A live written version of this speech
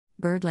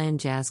BirdLand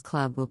Jazz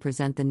Club will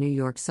present the New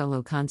York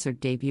solo concert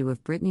debut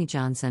of Brittney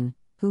Johnson,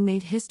 who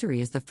made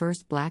history as the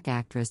first black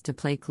actress to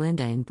play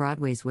Glinda in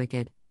Broadway's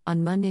Wicked,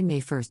 on Monday,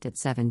 May 1st at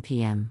 7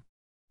 p.m.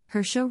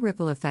 Her show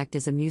Ripple Effect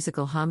is a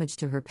musical homage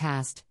to her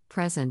past,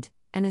 present,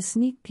 and a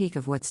sneak peek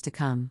of what's to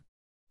come.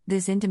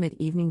 This intimate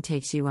evening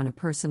takes you on a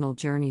personal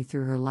journey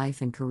through her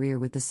life and career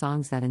with the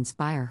songs that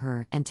inspire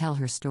her and tell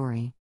her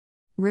story.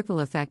 Ripple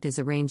Effect is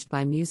arranged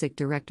by music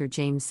director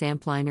James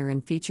Sampliner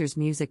and features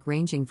music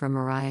ranging from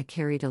Mariah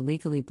Carey to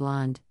Legally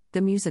Blonde,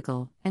 the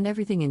musical, and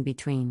everything in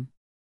between.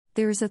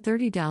 There is a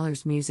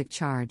 $30 music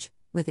charge,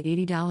 with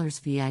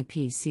 $80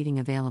 VIP seating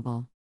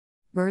available.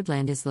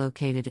 BirdLand is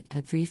located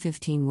at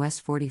 315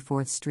 West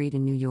 44th Street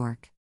in New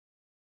York.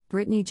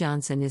 Brittney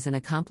Johnson is an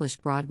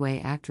accomplished Broadway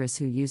actress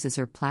who uses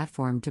her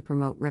platform to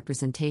promote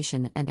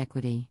representation and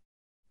equity.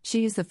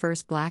 She is the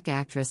first black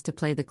actress to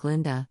play the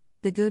Glinda,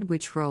 the Good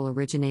Witch role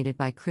originated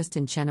by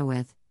Kristin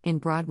Chenoweth, in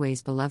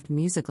Broadway's beloved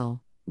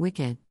musical,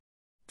 Wicked.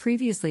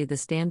 Previously the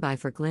standby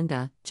for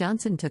Glinda,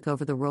 Johnson took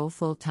over the role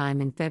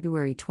full-time in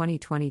February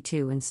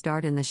 2022 and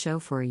starred in the show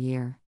for a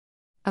year.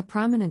 A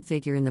prominent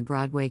figure in the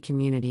Broadway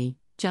community,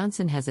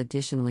 Johnson has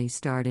additionally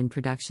starred in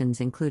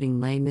productions including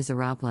Les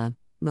Miserables,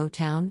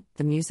 Motown,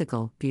 the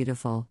musical,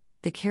 Beautiful,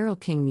 the Carole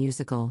King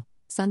musical,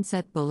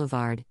 Sunset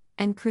Boulevard,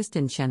 and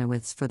Kristin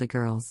Chenoweth's For the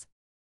Girls.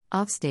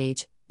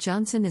 Offstage,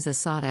 Johnson is a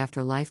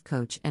sought-after life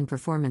coach and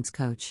performance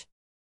coach.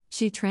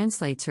 She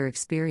translates her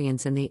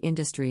experience in the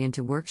industry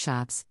into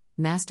workshops,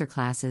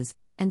 masterclasses,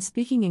 and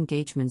speaking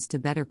engagements to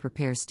better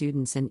prepare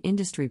students and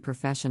industry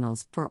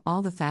professionals for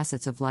all the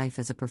facets of life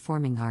as a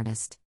performing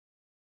artist.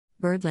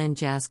 BirdLand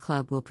Jazz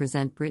Club will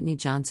present Brittney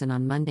Johnson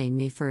on Monday,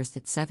 May 1st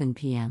at 7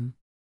 p.m.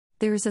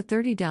 There is a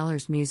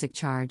 $30 music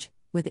charge,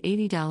 with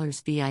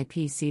 $80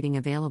 VIP seating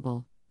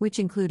available, which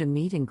include a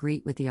meet and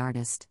greet with the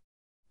artist.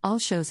 All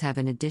shows have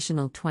an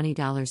additional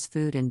 $20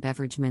 food and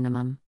beverage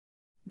minimum.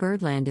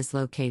 BirdLand is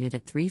located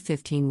at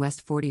 315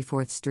 West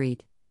 44th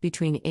Street,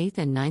 between 8th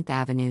and 9th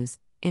Avenues,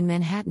 in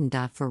Manhattan.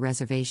 For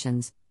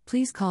reservations,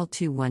 please call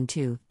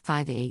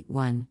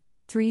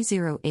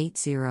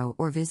 212-581-3080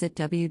 or visit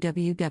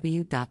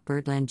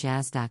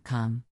www.birdlandjazz.com.